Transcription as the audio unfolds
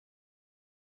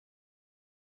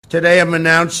Today I'm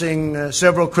announcing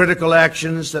several critical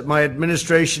actions that my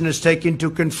administration is taking to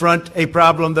confront a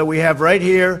problem that we have right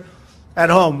here at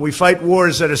home. We fight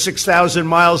wars that are 6,000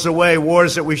 miles away,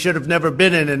 wars that we should have never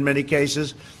been in many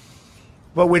cases,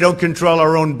 but we don't control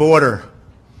our own border.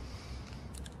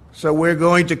 So we're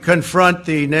going to confront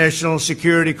the national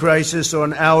security crisis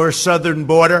on our southern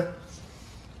border,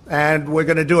 and we're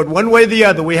going to do it one way or the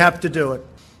other. We have to do it.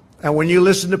 And when you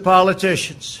listen to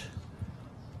politicians,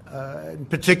 in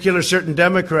particular certain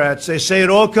Democrats, they say it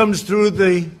all comes through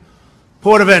the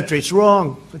port of entry. It's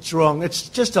wrong. It's wrong. It's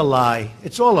just a lie.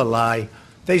 It's all a lie.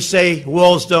 They say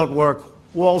walls don't work.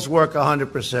 Walls work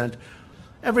 100%.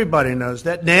 Everybody knows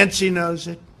that. Nancy knows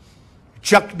it.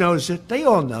 Chuck knows it. They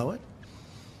all know it.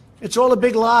 It's all a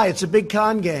big lie. It's a big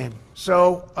con game.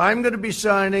 So I'm going to be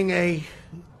signing a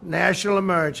national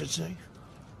emergency.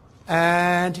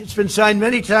 And it's been signed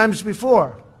many times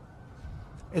before.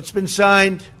 It's been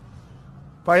signed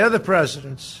by other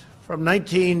presidents. From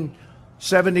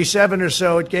 1977 or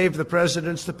so, it gave the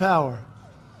presidents the power.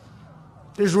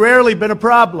 There's rarely been a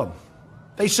problem.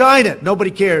 They sign it.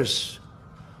 Nobody cares.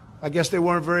 I guess they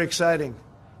weren't very exciting.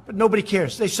 But nobody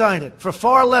cares. They sign it for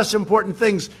far less important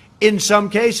things in some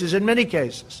cases, in many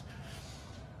cases.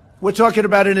 We're talking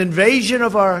about an invasion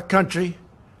of our country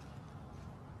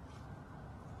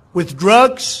with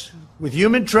drugs, with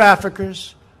human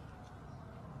traffickers,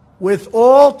 with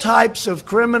all types of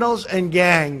criminals and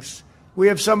gangs. We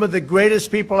have some of the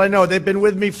greatest people I know. They've been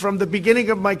with me from the beginning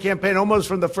of my campaign, almost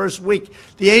from the first week,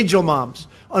 the angel moms.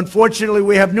 Unfortunately,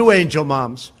 we have new angel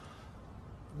moms.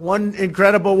 One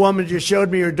incredible woman just showed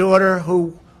me her daughter,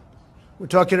 who we're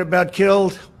talking about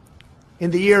killed in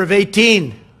the year of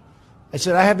 18. I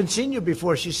said, I haven't seen you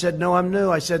before. She said, no, I'm new.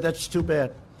 I said, that's too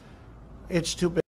bad. It's too bad.